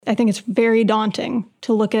I think it's very daunting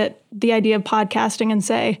to look at the idea of podcasting and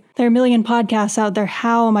say, there are a million podcasts out there.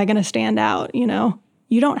 How am I going to stand out? You know,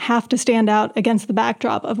 you don't have to stand out against the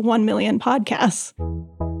backdrop of 1 million podcasts.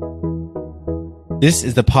 This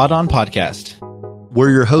is the Pod On Podcast. We're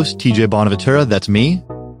your hosts, TJ Bonaventura, that's me,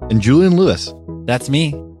 and Julian Lewis. That's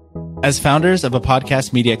me. As founders of a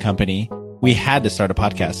podcast media company, we had to start a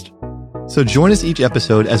podcast. So join us each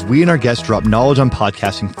episode as we and our guests drop knowledge on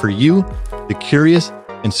podcasting for you, the curious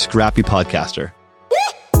and scrappy podcaster.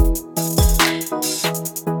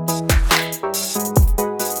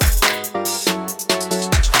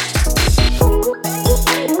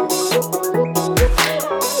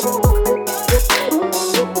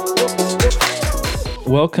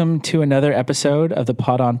 Welcome to another episode of the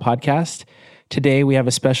Pod On Podcast. Today we have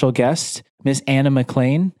a special guest, Miss Anna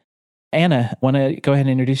McLean. Anna, want to go ahead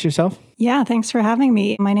and introduce yourself? Yeah, thanks for having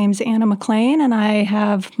me. My name's Anna McLean, and I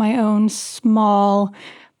have my own small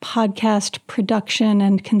podcast production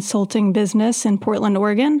and consulting business in Portland,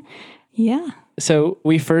 Oregon. Yeah. So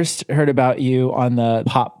we first heard about you on the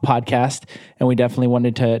Pop podcast, and we definitely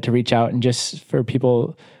wanted to reach out and just for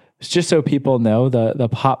people, just so people know, the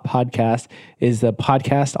Pop podcast is the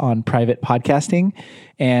podcast on private podcasting.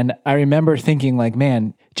 And I remember thinking like,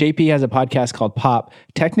 man, JP has a podcast called Pop.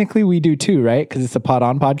 Technically we do too, right? Because it's a Pod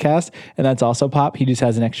On podcast and that's also Pop. He just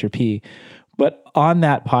has an extra P. But on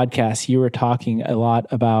that podcast, you were talking a lot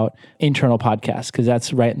about internal podcasts because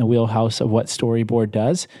that's right in the wheelhouse of what Storyboard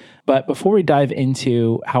does. But before we dive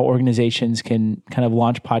into how organizations can kind of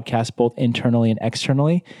launch podcasts both internally and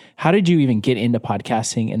externally, how did you even get into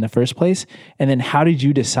podcasting in the first place? And then how did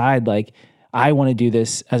you decide, like, I want to do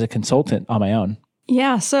this as a consultant on my own?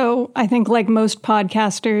 Yeah, so I think like most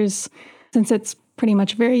podcasters, since it's pretty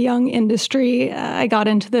much a very young industry, I got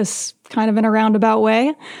into this kind of in a roundabout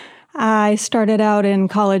way. I started out in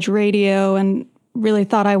college radio and really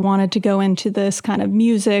thought I wanted to go into this kind of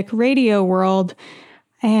music radio world.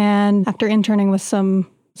 And after interning with some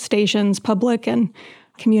stations, public and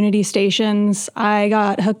community stations, I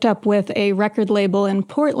got hooked up with a record label in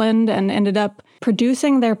Portland and ended up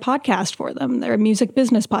producing their podcast for them, their music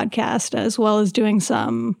business podcast, as well as doing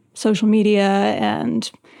some social media and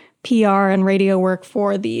PR and radio work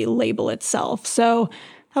for the label itself. So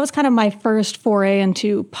that was kind of my first foray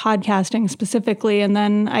into podcasting specifically. And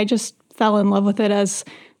then I just fell in love with it as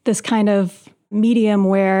this kind of medium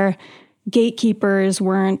where gatekeepers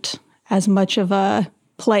weren't as much of a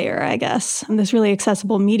player, I guess, and this really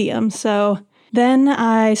accessible medium. So then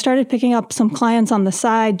I started picking up some clients on the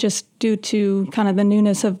side just due to kind of the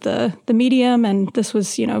newness of the medium. And this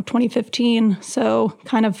was, 2015. So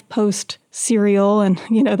kind of post Serial and,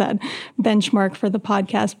 that benchmark for the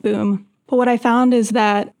podcast boom. But what I found is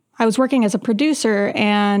that I was working as a producer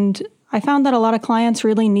and I found that a lot of clients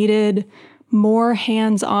really needed more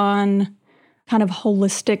hands-on kind of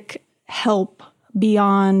holistic help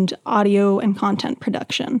beyond audio and content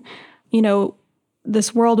production.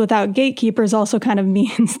 This world without gatekeepers also kind of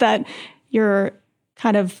means that you're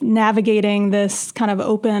kind of navigating this kind of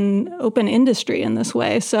open industry in this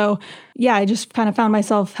way. So yeah, I just kind of found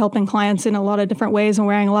myself helping clients in a lot of different ways and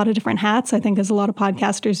wearing a lot of different hats, I think, as a lot of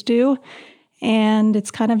podcasters do. And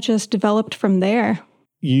it's kind of just developed from there.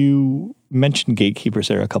 You mentioned gatekeepers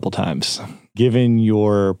there a couple times. Given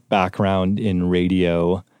your background in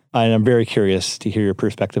radio, and I'm very curious to hear your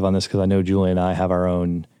perspective on this because I know Julie and I have our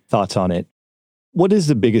own thoughts on it. What is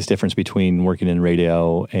the biggest difference between working in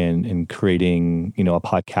radio and creating, a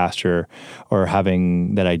podcaster or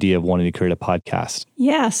having that idea of wanting to create a podcast?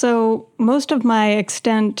 Yeah, so most of my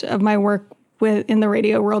extent of my work in the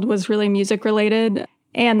radio world was really music related.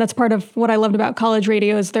 And that's part of what I loved about college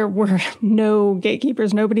radio is there were no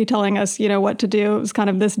gatekeepers, nobody telling us, what to do. It was kind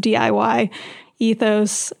of this DIY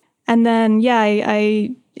ethos. And then,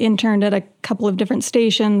 I interned at a couple of different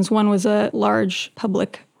stations. One was a large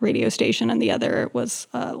public radio station and the other was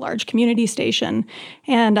a large community station.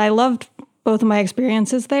 And I loved both of my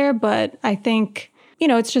experiences there, but I think,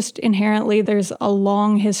 it's just inherently there's a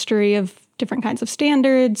long history of different kinds of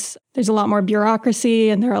standards. There's a lot more bureaucracy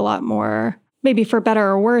and there are a lot more, maybe for better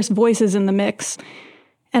or worse, voices in the mix.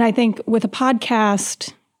 And I think with a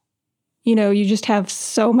podcast, you just have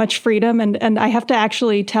so much freedom. And I have to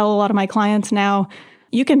actually tell a lot of my clients now,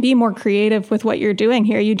 you can be more creative with what you're doing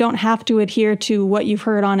here. You don't have to adhere to what you've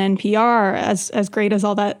heard on NPR, as great as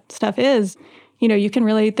all that stuff is. You can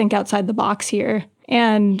really think outside the box here.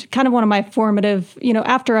 And kind of one of my formative,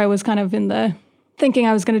 after I was kind of in the thinking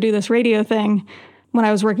I was going to do this radio thing, when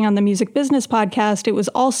I was working on the music business podcast, it was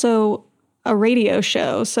also a radio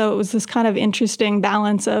show. So it was this kind of interesting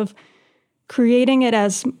balance of creating it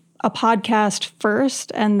as a podcast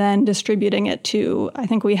first and then distributing it to, I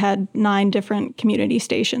think we had 9 different community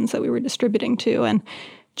stations that we were distributing to. And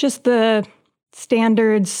just the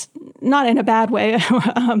standards, not in a bad way,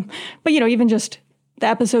 but, even just the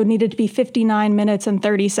episode needed to be 59 minutes and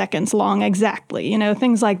 30 seconds long exactly,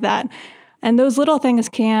 things like that. And those little things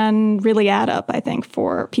can really add up, I think,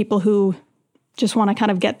 for people who just want to kind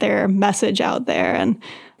of get their message out there and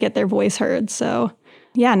get their voice heard. So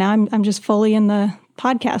yeah, now I'm just fully in the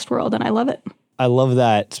podcast world and I love it. I love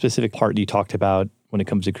that specific part you talked about when it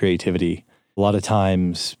comes to creativity. A lot of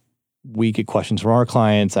times we get questions from our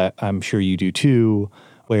clients, I'm sure you do too,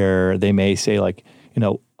 where they may say like,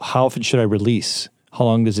 how often should I release? How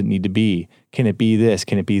long does it need to be? Can it be this?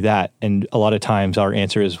 Can it be that? And a lot of times our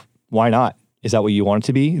answer is, why not? Is that what you want it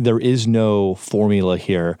to be? There is no formula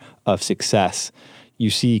here of success. You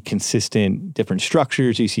see consistent different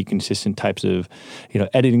structures. You see consistent types of,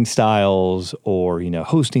 editing styles or,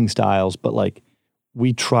 hosting styles. But like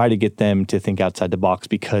we try to get them to think outside the box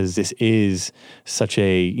because this is such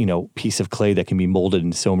a, piece of clay that can be molded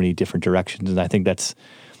in so many different directions. And I think that's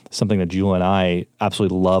something that Julia and I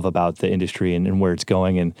absolutely love about the industry and where it's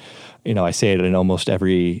going. And, I say it in almost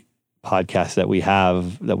every podcast that we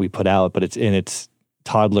have that we put out, but it's in its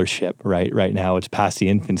toddlership, right? Right now it's past the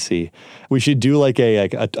infancy. We should do like a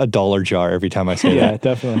dollar jar every time I say that. Yeah,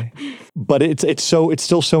 definitely. But it's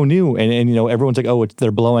still so new. And everyone's like, oh,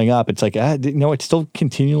 they're blowing up. It's like, it's still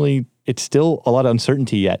continually, it's still a lot of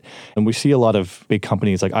uncertainty yet. And we see a lot of big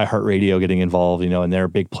companies like iHeartRadio getting involved, and they're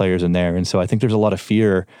big players in there. And so I think there's a lot of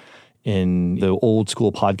fear in the old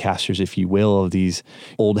school podcasters, if you will, of these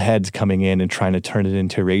old heads coming in and trying to turn it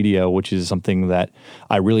into radio, which is something that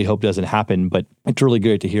I really hope doesn't happen. But it's really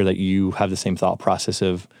good to hear that you have the same thought process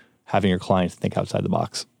of having your clients think outside the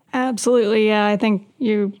box. Absolutely. Yeah. I think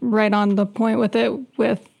you're right on the point with it,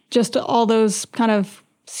 with just all those kind of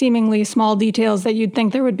seemingly small details that you'd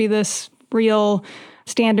think there would be this real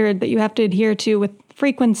standard that you have to adhere to with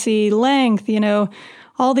frequency, length,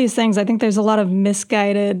 all these things. I think there's a lot of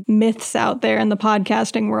misguided myths out there in the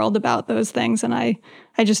podcasting world about those things. And I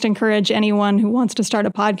just encourage anyone who wants to start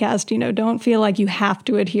a podcast, don't feel like you have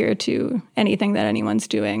to adhere to anything that anyone's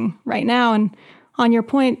doing right now. And on your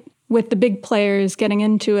point with the big players getting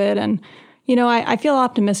into it, and, I feel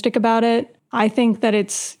optimistic about it. I think that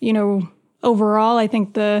it's, overall, I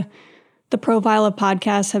think the profile of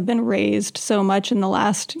podcasts have been raised so much in the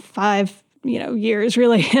last 5, years,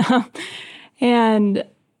 really. And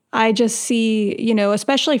I just see,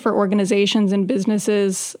 especially for organizations and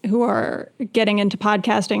businesses who are getting into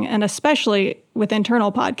podcasting, and especially with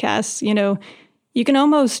internal podcasts, you can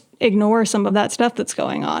almost ignore some of that stuff that's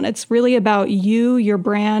going on. It's really about you, your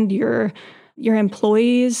brand, your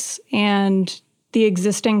employees, and the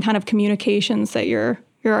existing kind of communications that you're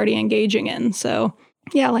already engaging in. So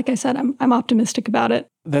yeah, like I said, I'm optimistic about it.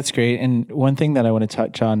 That's great. And one thing that I want to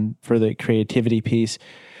touch on for the creativity piece,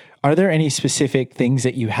 are there any specific things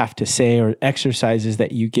that you have to say or exercises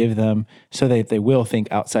that you give them so that they will think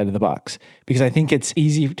outside of the box? Because I think it's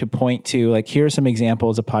easy to point to, like, here are some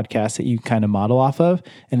examples of podcasts that you kind of model off of,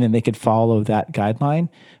 and then they could follow that guideline.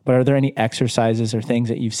 But are there any exercises or things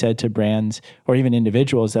that you've said to brands or even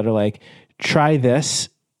individuals that are like, try this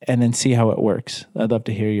and then see how it works? I'd love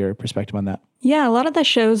to hear your perspective on that. Yeah, a lot of the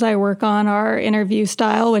shows I work on are interview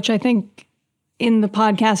style, which I think in the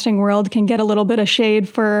podcasting world can get a little bit of shade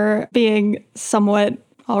for being somewhat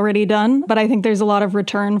already done. But I think there's a lot of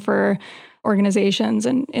return for organizations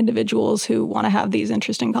and individuals who want to have these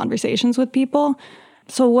interesting conversations with people.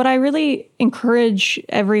 So what I really encourage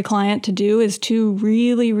every client to do is to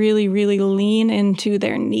really, really, really lean into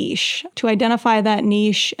their niche, to identify that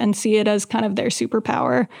niche and see it as kind of their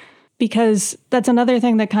superpower. Because that's another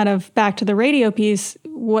thing that kind of, back to the radio piece,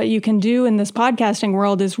 what you can do in this podcasting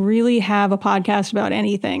world is really have a podcast about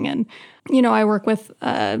anything. And, I work with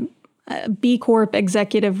a B Corp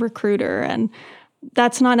executive recruiter, and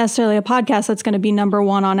that's not necessarily a podcast that's going to be number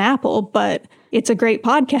one on Apple, but it's a great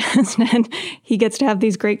podcast. And he gets to have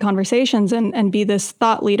these great conversations and be this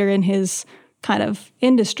thought leader in his kind of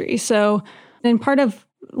industry. So, and part of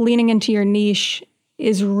leaning into your niche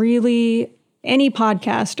is really, any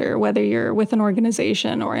podcaster, whether you're with an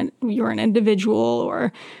organization or you're an individual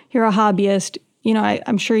or you're a hobbyist,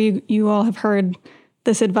 I'm sure you all have heard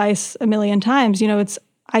this advice a million times. It's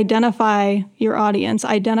identify your audience,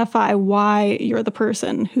 identify why you're the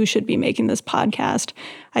person who should be making this podcast,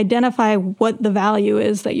 identify what the value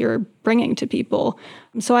is that you're bringing to people.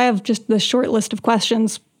 So I have just this short list of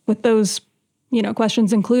questions with those,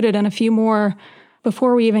 questions included and a few more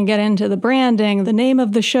before we even get into the branding, the name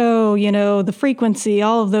of the show, the frequency,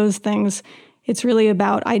 all of those things. It's really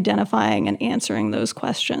about identifying and answering those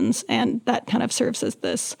questions. And that kind of serves as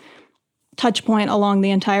this touch point along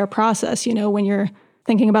the entire process. When you're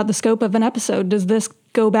thinking about the scope of an episode, does this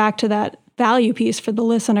go back to that value piece for the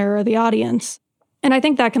listener or the audience? And I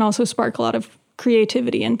think that can also spark a lot of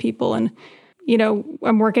creativity in people. And,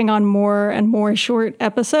 I'm working on more and more short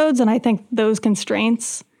episodes. And I think those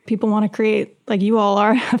constraints, people want to create, like you all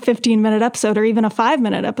are, a 15-minute episode or even a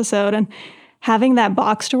 5-minute episode. And having that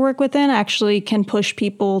box to work within actually can push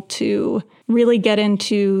people to really get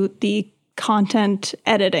into the content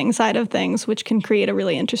editing side of things, which can create a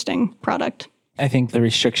really interesting product. I think the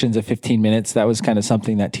restrictions of 15 minutes, that was kind of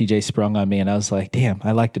something that TJ sprung on me. And I was like, damn,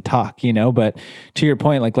 I like to talk, but to your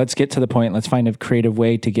point, like, let's get to the point. Let's find a creative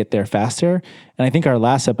way to get there faster. And I think our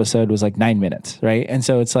last episode was like 9 minutes, right? And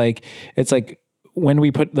so it's like when we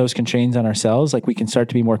put those constraints on ourselves, like we can start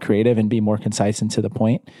to be more creative and be more concise and to the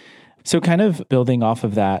point. So kind of building off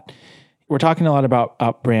of that, we're talking a lot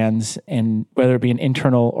about brands and whether it be an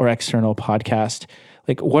internal or external podcast.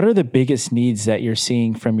 Like, what are the biggest needs that you're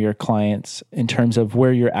seeing from your clients in terms of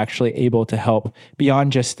where you're actually able to help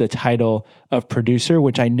beyond just the title of producer,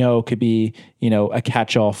 which I know could be, a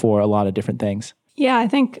catch-all for a lot of different things? Yeah, I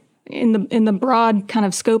think in the broad kind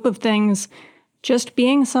of scope of things, just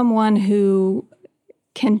being someone who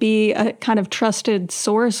can be a kind of trusted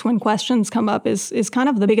source when questions come up is kind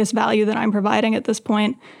of the biggest value that I'm providing at this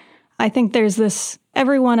point. I think there's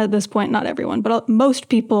everyone at this point, not everyone, but most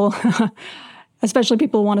people, especially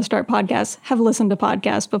people who want to start podcasts, have listened to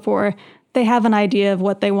podcasts before. They have an idea of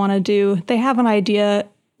what they want to do. They have an idea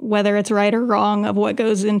whether it's right or wrong of what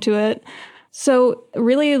goes into it. So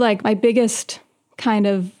really, like, my biggest kind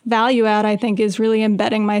of value add, I think, is really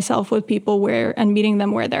embedding myself with people and meeting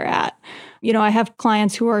them where they're at. I have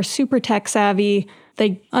clients who are super tech savvy.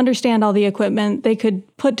 They understand all the equipment. They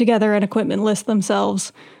could put together an equipment list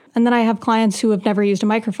themselves. And then I have clients who have never used a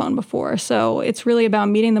microphone before. So it's really about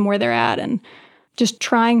meeting them where they're at and just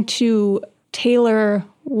trying to tailor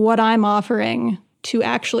what I'm offering to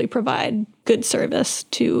actually provide good service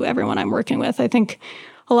to everyone I'm working with. I think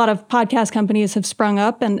a lot of podcast companies have sprung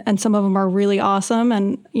up and some of them are really awesome.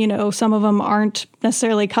 And, some of them aren't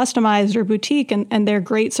necessarily customized or boutique and they're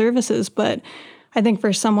great services. But I think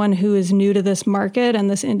for someone who is new to this market and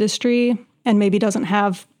this industry and maybe doesn't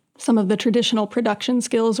have some of the traditional production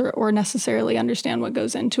skills or necessarily understand what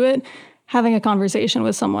goes into it, having a conversation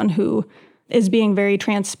with someone who is being very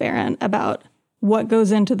transparent about what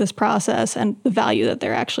goes into this process and the value that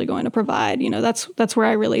they're actually going to provide. That's where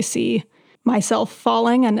I really see myself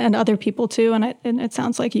falling and other people too. And it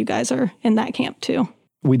sounds like you guys are in that camp too.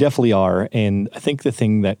 We definitely are. And I think the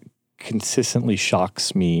thing that consistently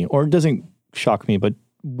shocks me, or doesn't shock me, but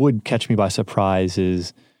would catch me by surprise,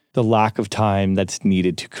 is the lack of time that's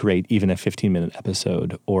needed to create even a 15-minute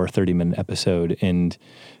episode or a 30-minute episode, and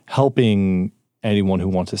helping anyone who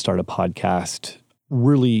wants to start a podcast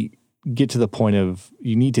really get to the point of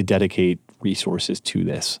you need to dedicate resources to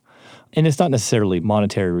this. And it's not necessarily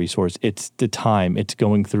monetary resource, it's the time. It's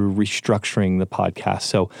going through restructuring the podcast.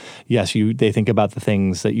 So yes, they think about the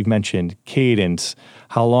things that you've mentioned, cadence,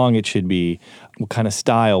 how long it should be, what kind of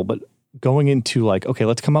style, but going into like, okay,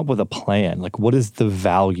 let's come up with a plan. Like, what is the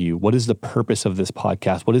value? What is the purpose of this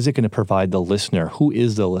podcast? What is it going to provide the listener? Who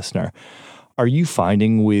is the listener? Are you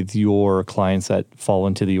finding with your clients that fall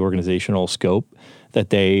into the organizational scope that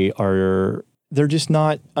they're just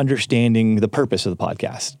not understanding the purpose of the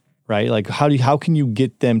podcast, right? Like, how can you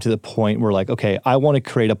get them to the point where, like, okay, I want to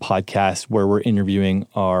create a podcast where we're interviewing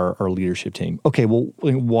our leadership team. Okay, well,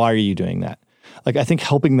 why are you doing that? Like, I think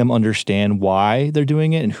helping them understand why they're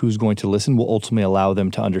doing it and who's going to listen will ultimately allow them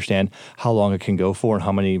to understand how long it can go for and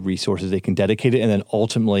how many resources they can dedicate it. And then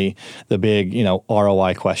ultimately the big,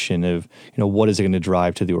 ROI question of, what is it going to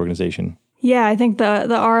drive to the organization? Yeah, I think the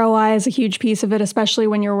ROI is a huge piece of it, especially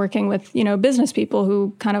when you're working with, business people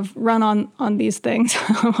who kind of run on these things,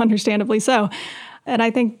 understandably so. And I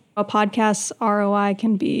think a podcast's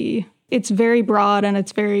ROI it's very broad and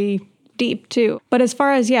it's very deep too. But as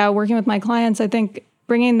far as, working with my clients, I think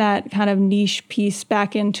bringing that kind of niche piece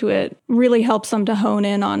back into it really helps them to hone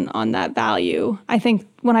in on that value. I think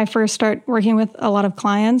when I first start working with a lot of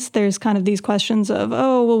clients, there's kind of these questions of,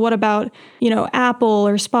 oh, well, what about, Apple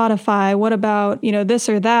or Spotify? What about, this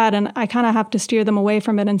or that? And I kind of have to steer them away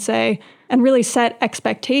from it and say, and really set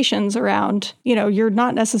expectations around, you're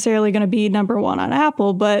not necessarily going to be number one on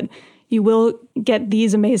Apple, but you will get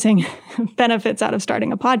these amazing benefits out of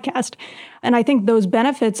starting a podcast. And I think those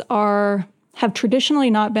benefits have traditionally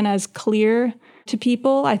not been as clear to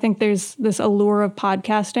people. I think there's this allure of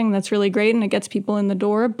podcasting that's really great and it gets people in the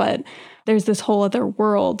door, but there's this whole other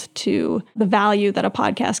world to the value that a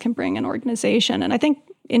podcast can bring an organization. And I think,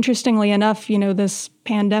 interestingly enough, this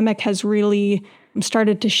pandemic has really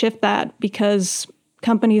started to shift that because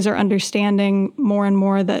companies are understanding more and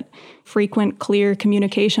more that frequent, clear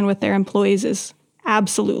communication with their employees is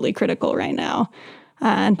absolutely critical right now.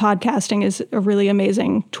 And podcasting is a really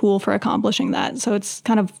amazing tool for accomplishing that. So it's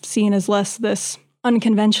kind of seen as less this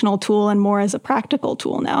unconventional tool and more as a practical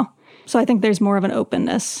tool now. So I think there's more of an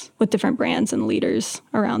openness with different brands and leaders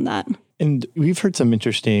around that. And we've heard some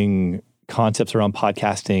interesting concepts around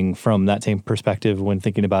podcasting from that same perspective when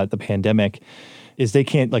thinking about the pandemic, is they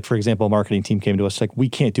can't, like, for example, a marketing team came to us like, we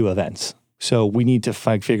can't do events. So we need to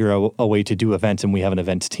figure out a way to do events, and we have an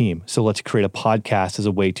events team. So let's create a podcast as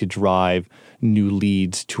a way to drive new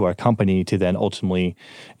leads to our company to then ultimately,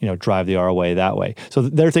 drive the ROI that way. So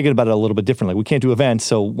they're thinking about it a little bit differently. We can't do events,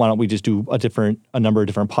 so why don't we just do a number of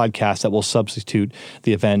different podcasts that will substitute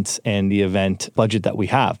the events and the event budget that we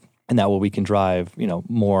have. And that way we can drive,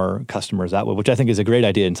 more customers that way, which I think is a great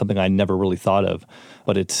idea and something I never really thought of.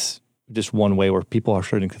 But it's just one way where people are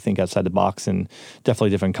starting to think outside the box, and definitely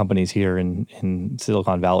different companies here in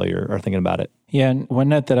Silicon Valley are thinking about it. Yeah, and one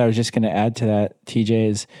note that I was just going to add to that, TJ,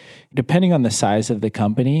 is depending on the size of the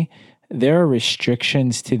company, there are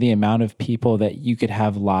restrictions to the amount of people that you could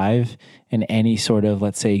have live in any sort of,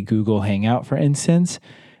 let's say, Google Hangout, for instance.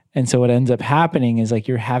 And so what ends up happening is like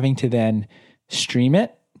you're having to then stream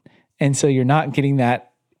it. And so you're not getting that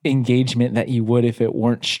engagement that you would if it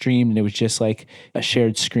weren't streamed and it was just like a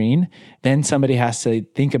shared screen. Then somebody has to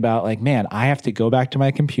think about like, man, I have to go back to my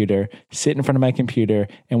computer, sit in front of my computer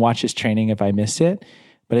and watch this training if I missed it.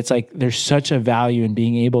 But it's like there's such a value in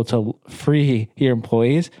being able to free your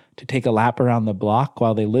employees to take a lap around the block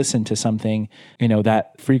while they listen to something,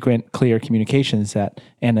 that frequent, clear communications that,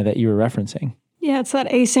 Anna, that you were referencing. Yeah, it's that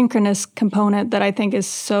asynchronous component that I think is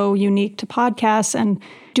so unique to podcasts, and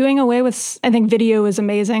doing away with, I think video is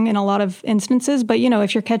amazing in a lot of instances, but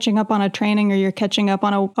if you're catching up on a training or you're catching up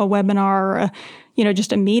on a webinar or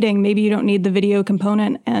just a meeting, maybe you don't need the video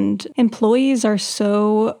component. And employees are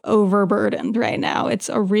so overburdened right now. It's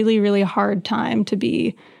a really, really hard time to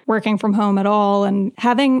be working from home at all, and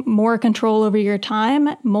having more control over your time,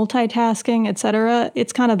 multitasking, et cetera.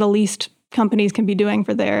 It's kind of the least companies can be doing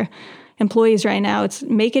for their employees right now. It's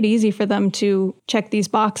make it easy for them to check these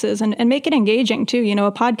boxes and make it engaging too.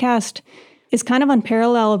 A podcast is kind of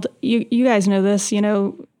unparalleled. You guys know this,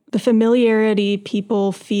 the familiarity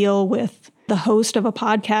people feel with the host of a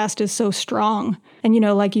podcast is so strong. And,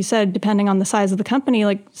 like you said, depending on the size of the company,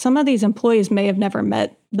 like some of these employees may have never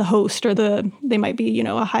met the host or they might be,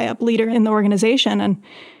 a high up leader in the organization. And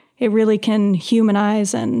it really can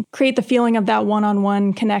humanize and create the feeling of that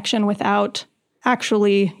one-on-one connection without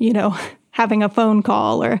actually, having a phone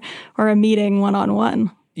call or a meeting one-on-one.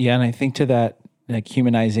 Yeah, and I think to that like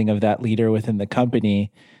humanizing of that leader within the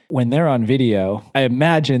company, when they're on video, I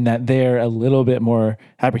imagine that they're a little bit more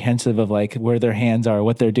apprehensive of like where their hands are,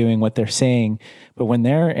 what they're doing, what they're saying. But when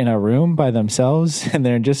they're in a room by themselves and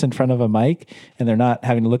they're just in front of a mic and they're not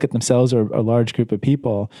having to look at themselves or a large group of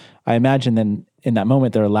people, I imagine then in that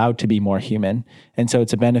moment they're allowed to be more human. And so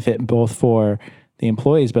it's a benefit both for the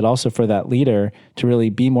employees, but also for that leader to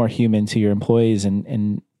really be more human to your employees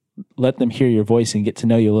and let them hear your voice and get to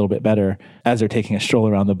know you a little bit better as they're taking a stroll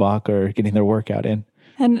around the block or getting their workout in.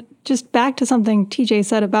 And just back to something TJ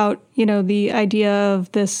said about, the idea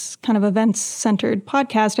of this kind of events-centered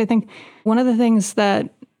podcast, I think one of the things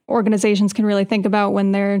that organizations can really think about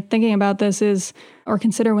when they're thinking about this is, or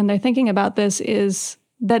consider when they're thinking about this is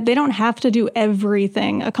that they don't have to do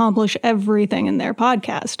everything, accomplish everything in their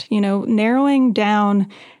podcast. Narrowing down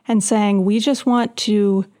and saying, we just want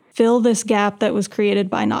to fill this gap that was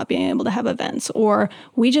created by not being able to have events, or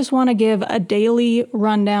we just want to give a daily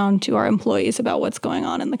rundown to our employees about what's going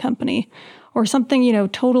on in the company, or something,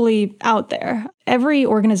 totally out there. Every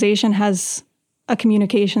organization has a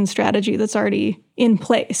communication strategy that's already in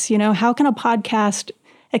place. How can a podcast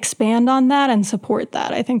expand on that and support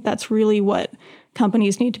that? I think that's really what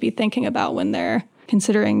companies need to be thinking about when they're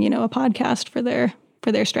considering, a podcast for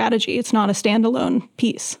their strategy. It's not a standalone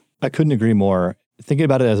piece. I couldn't agree more. Thinking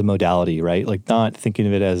about it as a modality, right? Like not thinking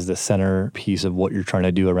of it as the center piece of what you're trying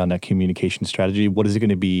to do around that communication strategy. What is it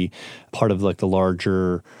going to be part of like the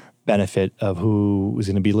larger benefit of who is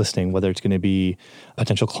going to be listening, whether it's going to be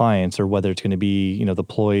potential clients or whether it's going to be, the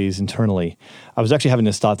employees internally. I was actually having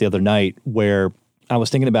this thought the other night where I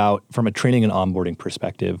was thinking about from a training and onboarding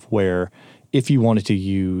perspective, where if you wanted to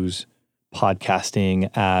use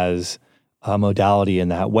podcasting as a modality in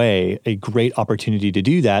that way, a great opportunity to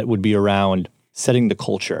do that would be around setting the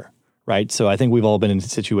culture, right? So I think we've all been in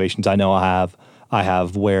situations, I know I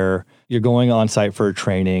have where you're going on site for a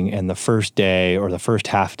training and the first day or the first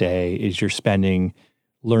half day is you're spending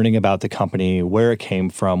learning about the company, where it came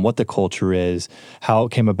from, what the culture is, how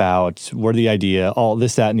it came about, where the idea, all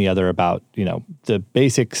this, that, and the other about, the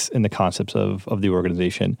basics and the concepts of the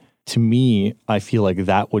organization. To me, I feel like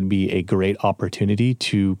that would be a great opportunity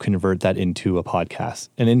to convert that into a podcast,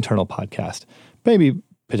 an internal podcast, maybe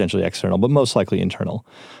potentially external, but most likely internal.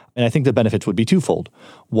 And I think the benefits would be twofold.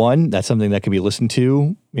 One, that's something that can be listened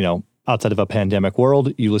to, outside of a pandemic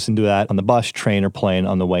world. You listen to that on the bus, train, or plane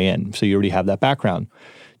on the way in. So you already have that background.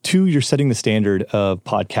 Two, you're setting the standard of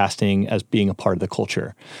podcasting as being a part of the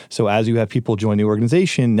culture. So as you have people join the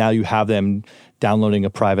organization, now you have them downloading a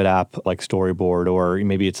private app like Storyboard, or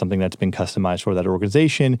maybe it's something that's been customized for that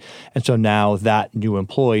organization. And so now that new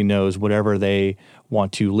employee knows whatever they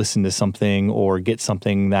want to listen to something or get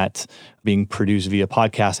something that's being produced via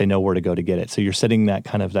podcast, they know where to go to get it. So you're setting that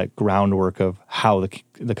kind of that groundwork of how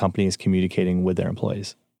the company is communicating with their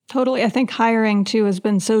employees. Totally. I think hiring too has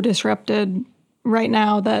been so disrupted right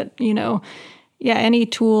now that, any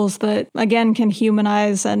tools that, again, can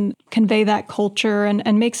humanize and convey that culture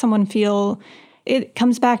and make someone feel, it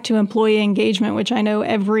comes back to employee engagement, which I know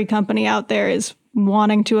every company out there is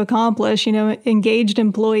wanting to accomplish. Engaged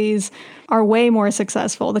employees are way more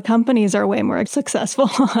successful. The companies are way more successful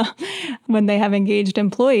when they have engaged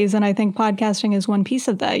employees. And I think podcasting is one piece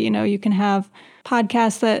of that. You can have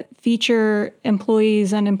podcasts that feature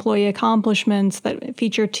employees and employee accomplishments, that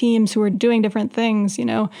feature teams who are doing different things.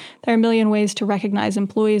 There are a million ways to recognize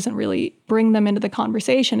employees and really bring them into the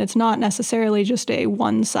conversation. It's not necessarily just a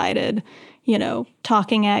one-sided,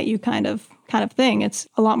 talking at you kind of thing. It's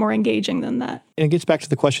a lot more engaging than that. And it gets back to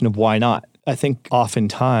the question of why not? I think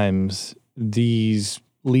oftentimes these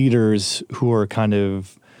leaders who are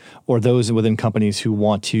or those within companies who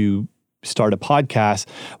want to start a podcast,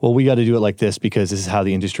 well, we got to do it like this because this is how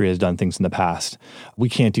the industry has done things in the past. We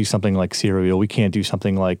can't do something like Serial. We can't do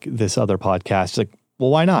something like this other podcast. It's like,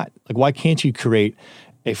 well, why not? Like, why can't you create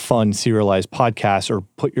a fun serialized podcast or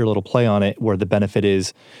put your little play on it where the benefit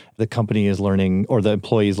is the company is learning or the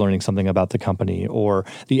employee is learning something about the company, or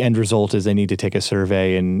the end result is they need to take a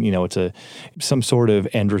survey and, it's some sort of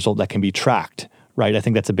end result that can be tracked, right? I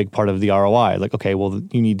think that's a big part of the ROI. Like, okay, well,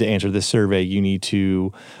 you need to answer this survey, you need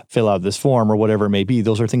to fill out this form or whatever it may be.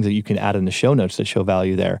 Those are things that you can add in the show notes that show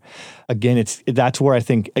value there. Again, that's where I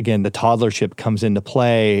think, again, the toddlership comes into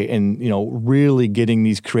play and, really getting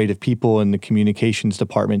these creative people in the communications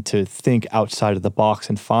department to think outside of the box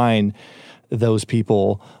and find those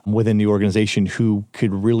people within the organization who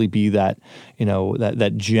could really be that,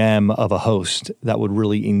 that gem of a host that would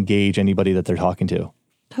really engage anybody that they're talking to.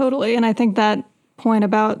 Totally. And I think that point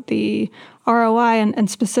about the ROI and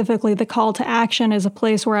specifically the call to action is a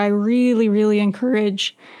place where I really, really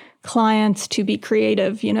encourage clients to be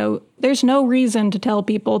creative. There's no reason to tell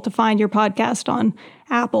people to find your podcast on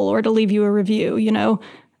Apple or to leave you a review.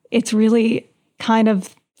 It's really kind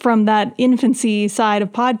of from that infancy side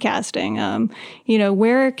of podcasting.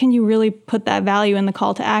 Where can you really put that value in the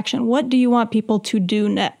call to action? What do you want people to do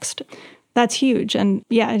next? That's huge. And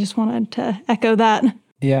I just wanted to echo that.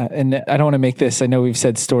 Yeah, and I don't want to make this, I know we've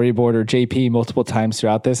said Storyboard or JP multiple times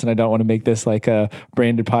throughout this, and I don't want to make this like a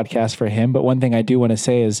branded podcast for him, but one thing I do want to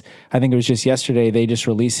say is, I think it was just yesterday, they just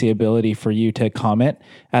released the ability for you to comment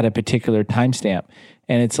at a particular timestamp.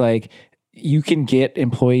 And it's like, you can get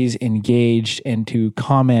employees engaged and to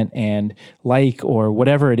comment and like, or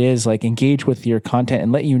whatever it is, like engage with your content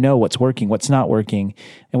and let you know what's working, what's not working.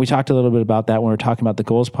 And we talked a little bit about that when we were talking about the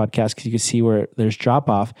goals podcast, because you could see where there's drop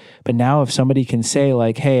off. But now if somebody can say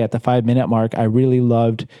like, hey, at the 5-minute mark, I really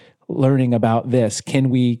loved learning about this.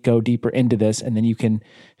 Can we go deeper into this? And then you can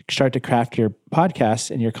start to craft your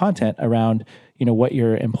podcast and your content around, what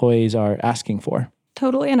your employees are asking for.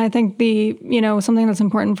 Totally. And I think something that's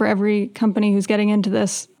important for every company who's getting into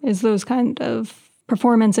this is those kind of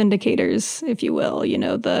performance indicators, if you will,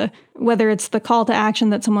 whether it's the call to action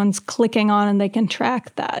that someone's clicking on and they can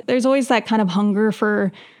track that. There's always that kind of hunger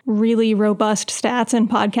for really robust stats in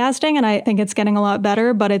podcasting. And I think it's getting a lot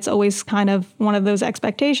better, but it's always kind of one of those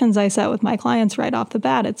expectations I set with my clients right off the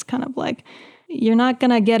bat. It's kind of like, you're not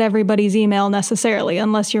going to get everybody's email necessarily,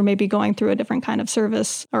 unless you're maybe going through a different kind of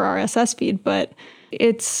service or RSS feed, but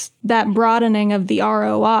it's that broadening of the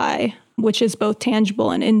ROI, which is both tangible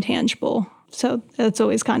and intangible. So it's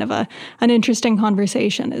always kind of an interesting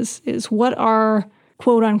conversation is what are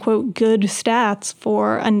quote unquote good stats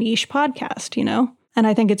for a niche podcast, And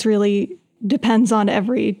I think it's really depends on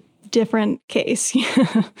every different case.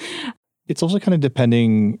 It's also kind of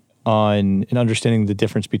depending on and understanding the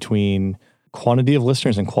difference between quantity of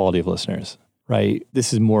listeners and quality of listeners, right?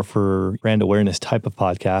 This is more for brand awareness type of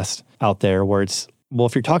podcast out there where it's, well,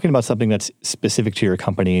 if you're talking about something that's specific to your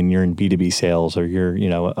company and you're in B2B sales or you're,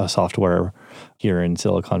 a software here in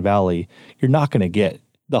Silicon Valley, you're not going to get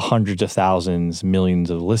the hundreds of thousands, millions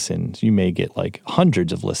of listens. You may get like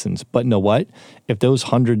hundreds of listens, but know what? If those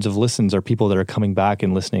hundreds of listens are people that are coming back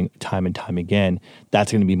and listening time and time again,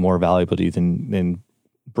 that's going to be more valuable to you than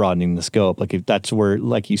broadening the scope. Like if that's where,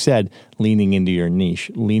 like you said, leaning into your niche,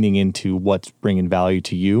 leaning into what's bringing value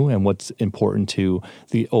to you and what's important to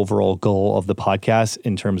the overall goal of the podcast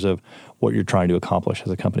in terms of what you're trying to accomplish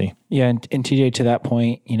as a company. Yeah. And TJ, to that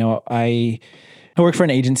point, I worked for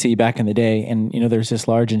an agency back in the day, and there's this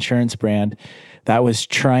large insurance brand that was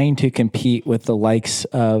trying to compete with the likes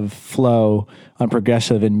of Flow on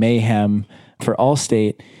Progressive and Mayhem for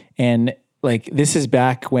Allstate. And like, this is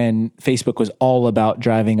back when Facebook was all about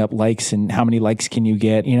driving up likes and how many likes can you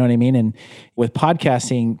get, you know what I mean? And with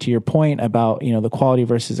podcasting, to your point about, the quality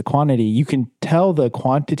versus the quantity, you can tell the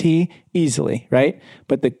quantity easily, right?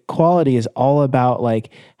 But the quality is all about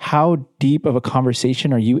like, how deep of a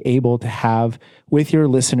conversation are you able to have with your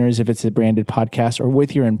listeners if it's a branded podcast, or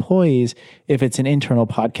with your employees if it's an internal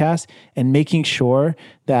podcast, and making sure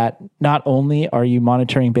that not only are you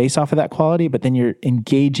monitoring based off of that quality, but then you're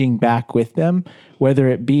engaging back with them, whether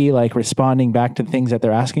it be like responding back to the things that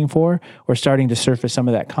they're asking for, or starting to surface some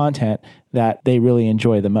of that content that they really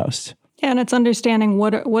enjoy the most. Yeah, and it's understanding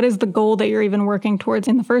what is the goal that you're even working towards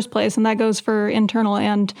in the first place. And that goes for internal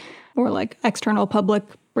and or like external public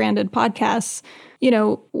branded podcasts.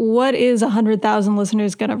 What is 100,000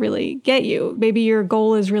 listeners going to really get you? Maybe your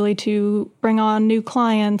goal is really to bring on new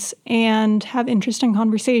clients and have interesting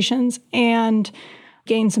conversations and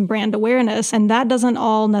gain some brand awareness. And that doesn't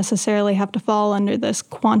all necessarily have to fall under this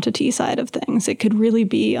quantity side of things. It could really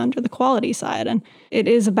be under the quality side. And it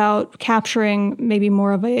is about capturing maybe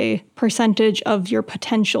more of a percentage of your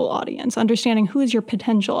potential audience, understanding who is your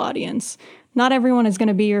potential audience. Not everyone is going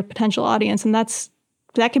to be your potential audience. And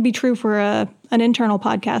that could be true for an internal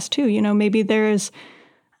podcast too. Maybe there's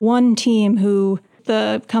one team who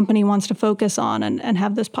the company wants to focus on and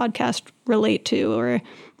have this podcast relate to, or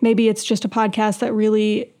maybe it's just a podcast that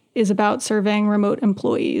really is about serving remote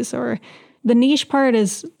employees. Or the niche part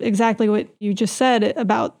is exactly what you just said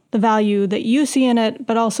about the value that you see in it,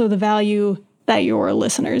 but also the value that your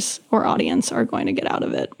listeners or audience are going to get out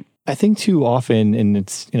of it. I think too often, and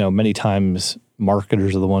it's, many times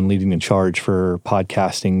marketers are the one leading the charge for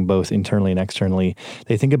podcasting, both internally and externally.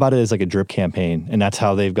 They think about it as like a drip campaign, and that's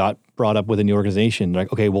how they've got brought up within the organization.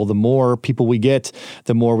 Like, okay, well, the more people we get,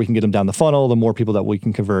 the more we can get them down the funnel, the more people that we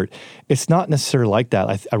can convert. It's not necessarily like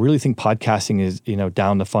that. I really think podcasting is,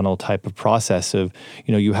 down the funnel type of process of,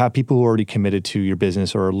 you have people who are already committed to your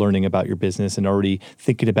business or are learning about your business and already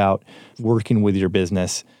thinking about working with your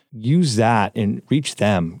business. Use that and reach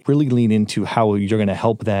them, really lean into how you're going to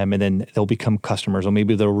help them, and then they'll become customers, or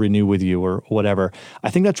maybe they'll renew with you or whatever. I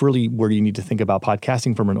think that's really where you need to think about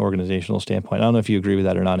podcasting from an organizational standpoint. I don't know if you agree with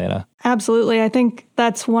that or not, Anna. Absolutely. I think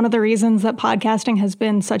that's one of the reasons that podcasting has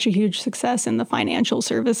been such a huge success in the financial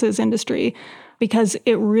services industry, because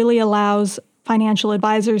it really allows financial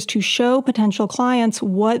advisors to show potential clients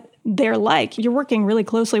what they're like. You're working really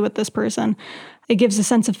closely with this person. It gives a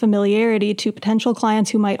sense of familiarity to potential clients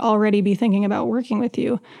who might already be thinking about working with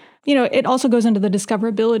you. It also goes into the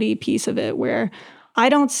discoverability piece of it, where I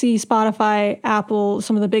don't see Spotify, Apple,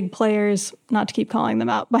 some of the big players, not to keep calling them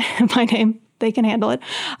out by name, they can handle it,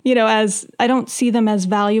 as I don't see them as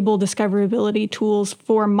valuable discoverability tools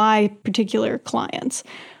for my particular clients.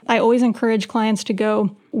 I always encourage clients to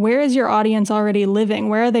go, where is your audience already living?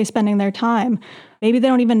 Where are they spending their time? Maybe they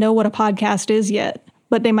don't even know what a podcast is yet,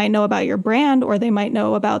 but they might know about your brand, or they might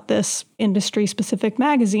know about this industry-specific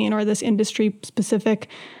magazine or this industry-specific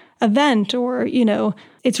event, or,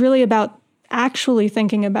 it's really about actually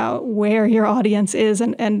thinking about where your audience is,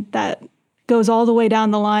 and that goes all the way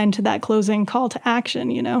down the line to that closing call to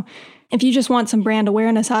action, If you just want some brand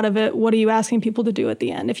awareness out of it, what are you asking people to do at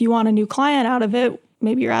the end? If you want a new client out of it,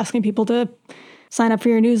 maybe you're asking people to sign up for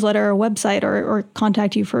your newsletter or website, or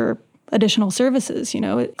contact you for additional services.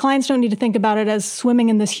 Clients don't need to think about it as swimming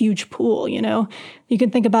in this huge pool. You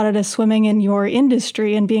can think about it as swimming in your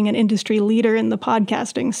industry and being an industry leader in the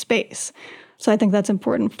podcasting space. So I think that's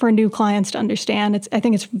important for new clients to understand. I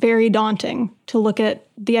think it's very daunting to look at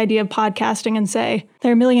the idea of podcasting and say,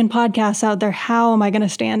 there are a million podcasts out there. How am I going to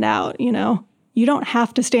stand out? you don't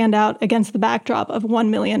have to stand out against the backdrop of 1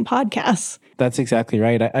 million podcasts. That's exactly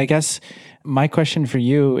right. I guess my question for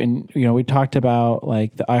you, and we talked about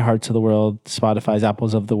like the iHearts of the world, Spotify's,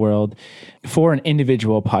 Apples of the world, for an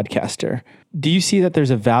individual podcaster. Do you see that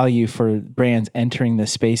there's a value for brands entering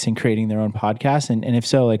this space and creating their own podcasts? And if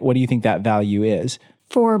so, like, what do you think that value is?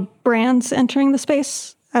 For brands entering the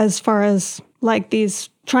space, as far as like these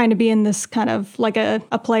trying to be in this kind of like a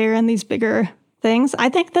player in these bigger things, I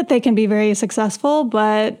think that they can be very successful,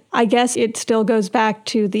 but I guess it still goes back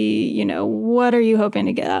to the, what are you hoping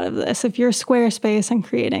to get out of this? If you're Squarespace and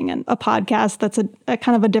creating a podcast, that's a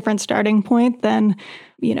kind of a different starting point than,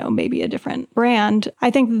 maybe a different brand.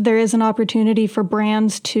 I think that there is an opportunity for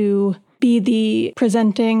brands to be the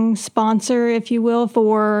presenting sponsor, if you will,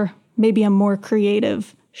 for maybe a more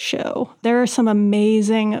creative show. There are some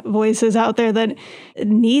amazing voices out there that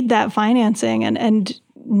need that financing and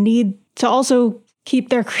need to also keep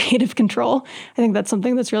their creative control. I think that's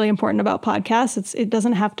something that's really important about podcasts. It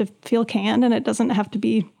doesn't have to feel canned and it doesn't have to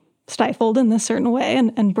be stifled in this certain way.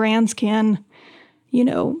 And brands can,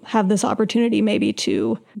 have this opportunity maybe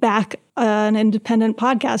to back an independent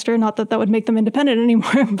podcaster. Not that would make them independent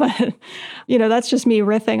anymore, but, that's just me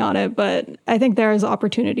riffing on it. But I think there is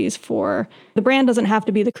opportunities for the brand doesn't have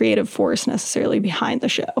to be the creative force necessarily behind the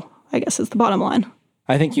show, I guess is the bottom line.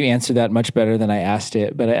 I think you answered that much better than I asked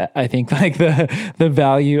it, but I think like the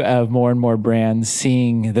value of more and more brands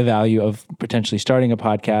seeing the value of potentially starting a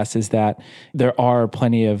podcast is that there are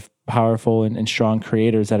plenty of powerful and strong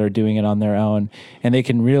creators that are doing it on their own, and they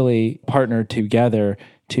can really partner together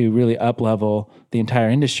to really up-level the entire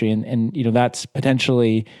industry. And that's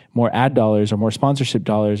potentially more ad dollars or more sponsorship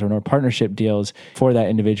dollars or more partnership deals for that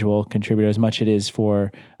individual contributor as much as it is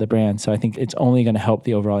for the brand. So I think it's only going to help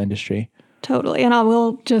the overall industry. Totally. And I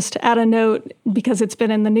will just add a note, because it's been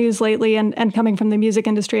in the news lately and coming from the music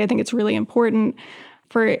industry, I think it's really important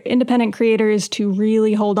for independent creators to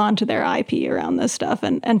really hold on to their IP around this stuff.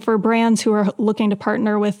 And for brands who are looking to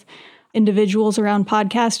partner with individuals around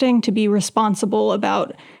podcasting to be responsible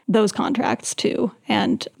about those contracts too.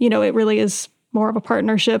 And, it really is more of a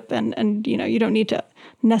partnership and you don't need to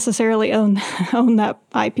necessarily own that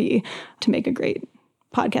IP to make a great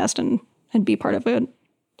podcast and be part of a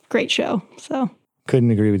great show. So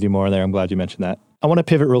couldn't agree with you more there. I'm glad you mentioned that. I want to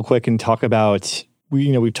pivot real quick and talk about,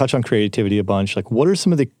 we've touched on creativity a bunch. Like, what are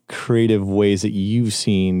some of the creative ways that you've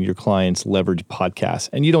seen your clients leverage podcasts?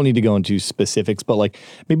 And you don't need to go into specifics, but like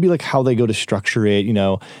maybe like how they go to structure it,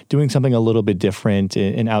 doing something a little bit different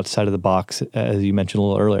and outside of the box, as you mentioned a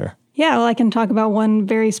little earlier. Yeah, well, I can talk about one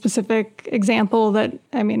very specific example that,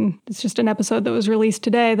 it's just an episode that was released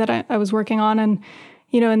today that I was working on. And,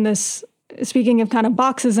 in this, speaking of kind of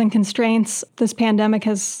boxes and constraints, this pandemic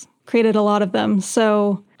has created a lot of them.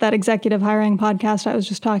 So that executive hiring podcast I was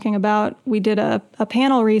just talking about, we did a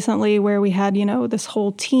panel recently where we had, this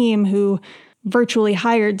whole team who virtually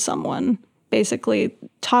hired someone, basically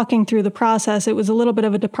talking through the process. It was a little bit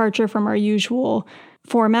of a departure from our usual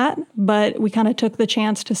format, but we kind of took the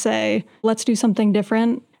chance to say, let's do something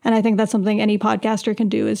different. And I think that's something any podcaster can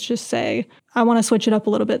do, is just say, I want to switch it up a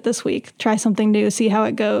little bit this week, try something new, see how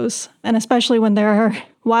it goes. And especially when there are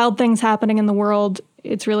wild things happening in the world,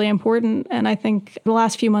 it's really important. And I think the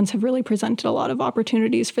last few months have really presented a lot of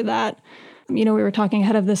opportunities for that. We were talking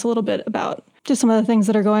ahead of this a little bit about just some of the things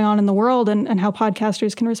that are going on in the world and how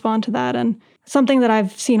podcasters can respond to that. And something that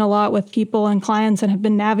I've seen a lot with people and clients and have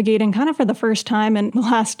been navigating kind of for the first time in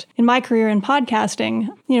my career in podcasting,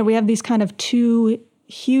 we have these kind of two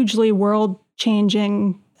hugely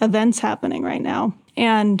world-changing events happening right now.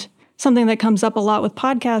 And something that comes up a lot with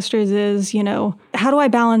podcasters is, how do I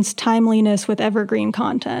balance timeliness with evergreen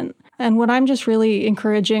content? And what I'm just really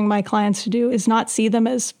encouraging my clients to do is not see them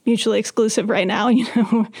as mutually exclusive right now.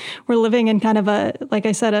 We're living in kind of like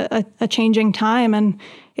I said, a changing time. And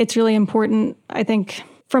it's really important, I think,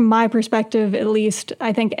 from my perspective, at least,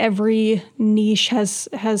 I think every niche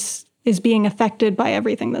is being affected by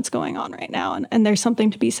everything that's going on right now. And there's something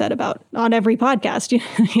to be said about on every podcast,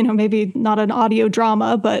 maybe not an audio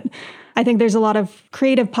drama, but I think there's a lot of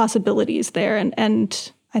creative possibilities there.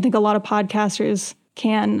 And I think a lot of podcasters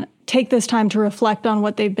can take this time to reflect on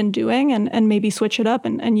what they've been doing and maybe switch it up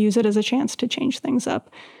and use it as a chance to change things up.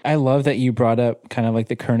 I love that you brought up kind of like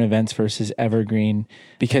the current events versus evergreen,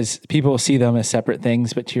 because people see them as separate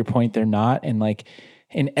things, but to your point, they're not. And like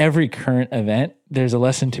in every current event, there's a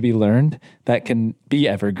lesson to be learned that can be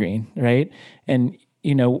evergreen, right? And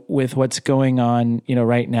with what's going on,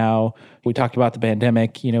 right now, we talked about the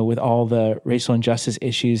pandemic, with all the racial injustice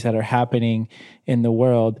issues that are happening in the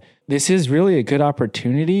world. This is really a good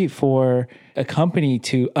opportunity for a company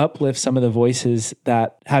to uplift some of the voices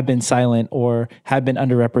that have been silent or have been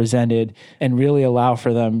underrepresented and really allow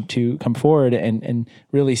for them to come forward and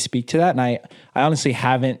really speak to that. And I honestly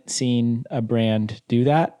haven't seen a brand do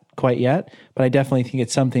that quite yet, but I definitely think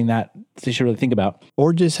it's something that they should really think about.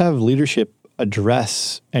 Or just have leadership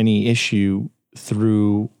address any issue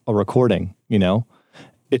through a recording,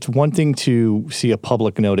 It's one thing to see a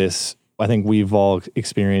public notice. I think we've all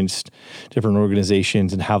experienced different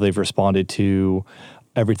organizations and how they've responded to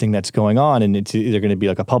everything that's going on. And it's either going to be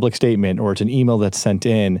like a public statement or it's an email that's sent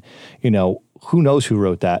in. Who knows who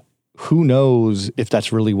wrote that? Who knows if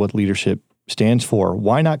that's really what leadership stands for?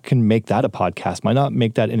 Why not can make that a podcast? Why not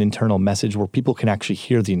make that an internal message where people can actually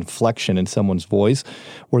hear the inflection in someone's voice,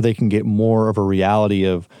 where they can get more of a reality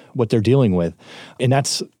of what they're dealing with? And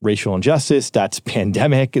that's racial injustice, that's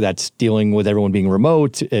pandemic, that's dealing with everyone being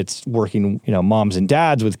remote, it's working, moms and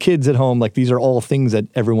dads with kids at home. Like these are all things that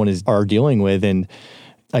everyone are dealing with. And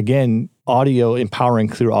again, audio, empowering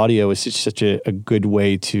through audio is just such a good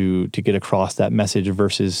way to get across that message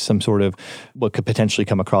versus some sort of what could potentially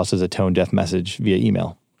come across as a tone-deaf message via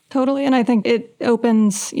email. Totally. And I think it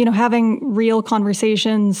opens, having real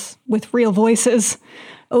conversations with real voices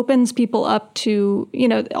opens people up to,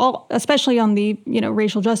 especially on the,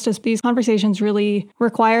 racial justice. These conversations really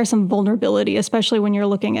require some vulnerability, especially when you're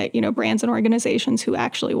looking at, brands and organizations who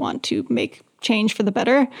actually want to make change for the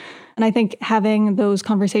better. And I think having those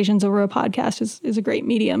conversations over a podcast is a great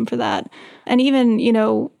medium for that. And even,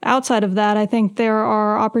 outside of that, I think there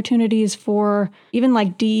are opportunities for even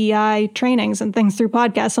like DEI trainings and things through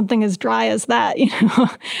podcasts, something as dry as that,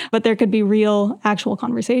 but there could be real, actual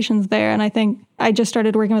conversations there. And I think I just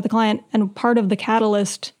started working with a client, and part of the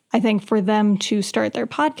catalyst, I think, for them to start their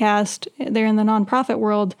podcast, they're in the nonprofit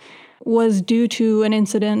world, was due to an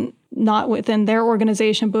incident not within their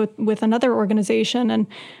organization, but with another organization, and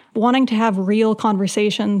wanting to have real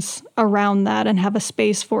conversations around that and have a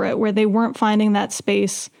space for it where they weren't finding that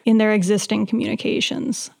space in their existing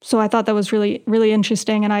communications. So I thought that was really, really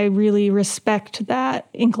interesting, and I really respect that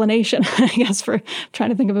inclination, I guess, for trying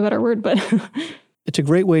to think of a better word, but... It's a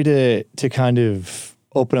great way to kind of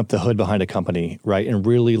open up the hood behind a company, right? And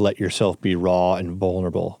really let yourself be raw and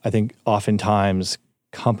vulnerable. I think oftentimes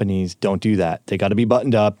companies don't do that. They got to be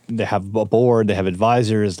buttoned up. They have a board, they have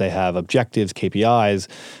advisors, they have objectives, KPIs,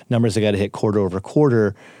 numbers they got to hit quarter over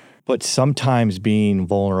quarter. But sometimes being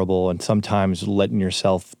vulnerable and sometimes letting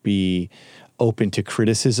yourself be open to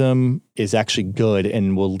criticism is actually good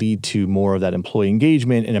and will lead to more of that employee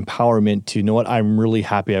engagement and empowerment to, know what, I'm really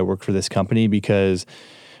happy I work for this company because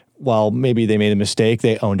while maybe they made a mistake,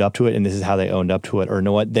 they owned up to it and this is how they owned up to it. Or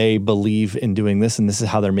know what, they believe in doing this and this is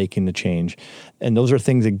how they're making the change. And those are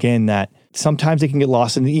things, again, that sometimes they can get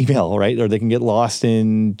lost in the email, right? Or they can get lost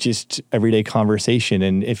in just everyday conversation.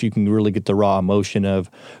 And if you can really get the raw emotion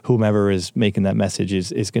of whomever is making that message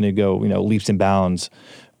is going to go, leaps and bounds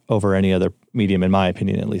over any other medium, in my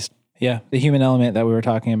opinion, at least. Yeah, the human element that we were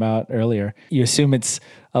talking about earlier. You assume it's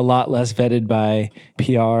a lot less vetted by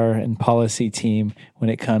PR and policy team when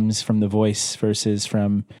it comes from the voice versus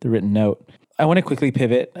from the written note. I want to quickly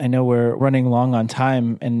pivot. I know we're running long on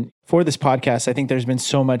time. And for this podcast, I think there's been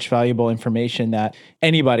so much valuable information that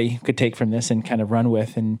anybody could take from this and kind of run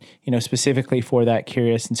with. And, specifically for that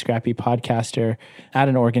curious and scrappy podcaster at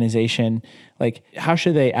an organization, like how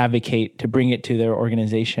should they advocate to bring it to their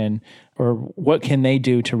organization? Or what can they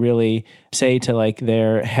do to really say to like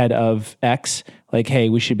their head of X, like, hey,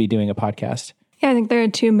 we should be doing a podcast? Yeah, I think there are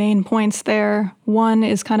two main points there. One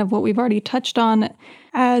is kind of what we've already touched on,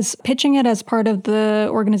 as pitching it as part of the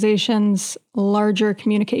organization's larger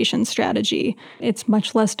communication strategy. It's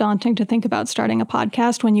much less daunting to think about starting a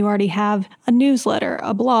podcast when you already have a newsletter,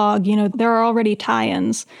 a blog. There are already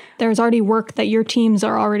tie-ins. There's already work that your teams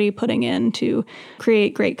are already putting in to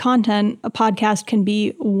create great content. A podcast can be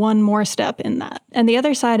one more step in that. And the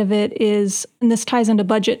other side of it is, and this ties into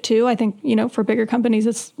budget too, I think, for bigger companies,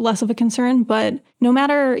 it's less of a concern, but no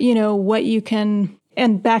matter, what you can,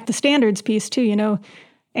 and back the standards piece too,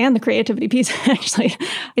 and the creativity piece, actually.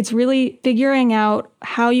 It's really figuring out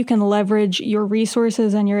how you can leverage your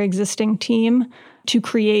resources and your existing team to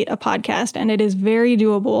create a podcast. And it is very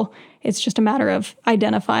doable. It's just a matter of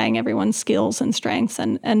identifying everyone's skills and strengths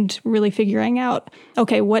and really figuring out,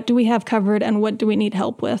 okay, what do we have covered and what do we need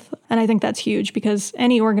help with? And I think that's huge because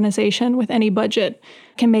any organization with any budget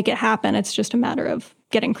can make it happen. It's just a matter of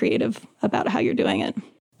getting creative about how you're doing it.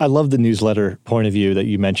 I love the newsletter point of view that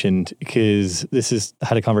you mentioned because I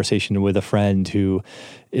had a conversation with a friend who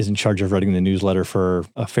is in charge of writing the newsletter for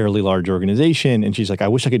a fairly large organization. And she's like, I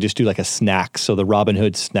wish I could just do like a snacks. So the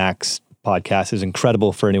Robinhood snacks podcast is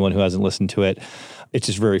incredible for anyone who hasn't listened to it. It's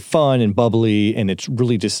just very fun and bubbly, and it's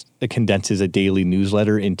really it condenses a daily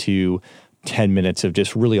newsletter into 10 minutes of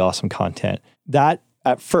just really awesome content. That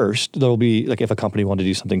at first, there'll be, like, if a company wanted to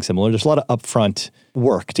do something similar, there's a lot of upfront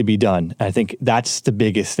work to be done. And I think that's the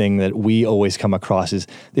biggest thing that we always come across is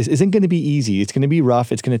this isn't going to be easy. It's going to be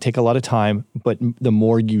rough. It's going to take a lot of time. But the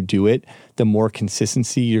more you do it, the more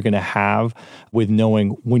consistency you're going to have with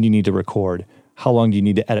knowing when you need to record. How long do you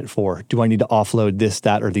need to edit for? Do I need to offload this,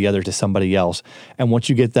 that, or the other to somebody else? And once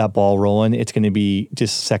you get that ball rolling, it's going to be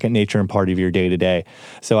just second nature and part of your day to day.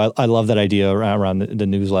 So I love that idea around the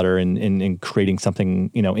newsletter and creating something,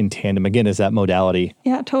 in tandem, again, as that modality.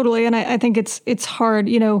 Yeah, totally. And I think it's hard,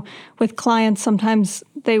 with clients, sometimes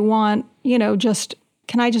they want,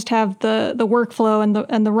 can I just have the workflow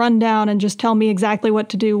and the rundown and just tell me exactly what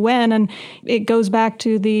to do when? And it goes back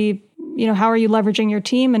to the, how are you leveraging your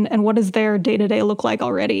team and what does their day-to-day look like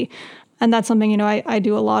already? And that's something, I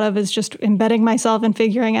do a lot of is just embedding myself and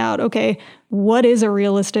figuring out, okay, what is a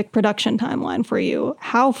realistic production timeline for you?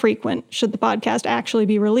 How frequent should the podcast actually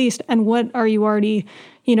be released? And what are you already,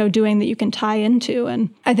 doing that you can tie into? And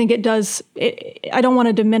I think I don't want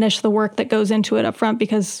to diminish the work that goes into it up front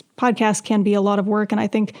because podcasts can be a lot of work. And I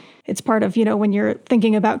think it's part of, when you're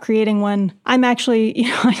thinking about creating one, I'm actually,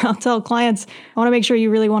 I'll tell clients, I want to make sure you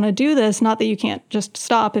really want to do this. Not that you can't just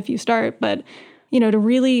stop if you start, but, to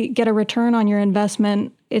really get a return on your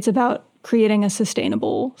investment, it's about creating a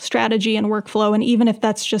sustainable strategy and workflow. And even if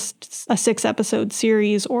that's just a 6-episode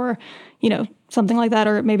series or, something like that,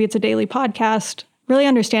 or maybe it's a daily podcast, really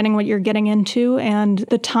understanding what you're getting into and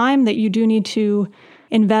the time that you do need to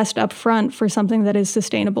invest up front for something that is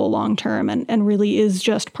sustainable long-term and really is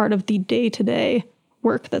just part of the day-to-day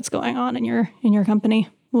work that's going on in your company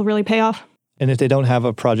will really pay off. And if they don't have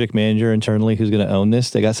a project manager internally who's going to own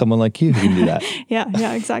this, they got someone like you who can do that.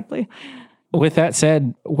 Yeah, exactly. With that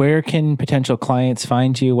said, where can potential clients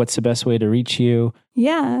find you? What's the best way to reach you?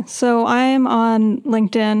 Yeah, so I'm on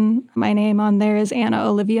LinkedIn. My name on there is Anna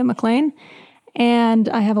Olivia McLean. And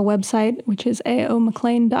I have a website, which is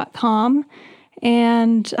aomclean.com.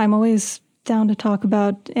 And I'm always down to talk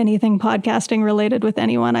about anything podcasting related with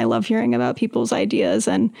anyone. I love hearing about people's ideas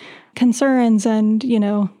and concerns and,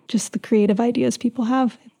 just the creative ideas people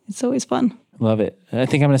have. It's always fun. Love it. I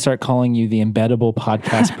think I'm going to start calling you the embeddable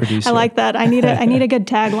podcast producer. I like that. I need a good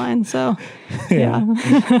tagline. So, yeah.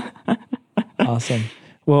 Awesome.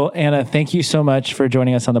 Well, Anna, thank you so much for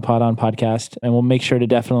joining us on the Pod On podcast. And we'll make sure to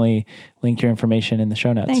definitely link your information in the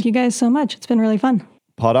show notes. Thank you guys so much. It's been really fun.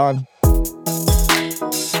 Pod On.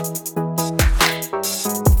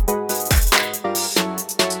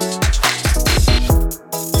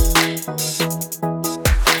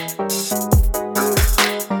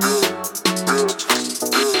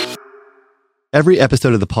 Every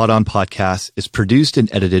episode of the Pod On podcast is produced and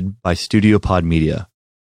edited by Studio Pod Media.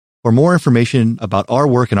 For more information about our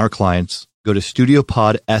work and our clients, go to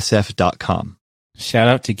studiopodsf.com. Shout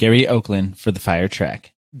out to Gary Oakland for the fire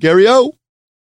track. Gary O!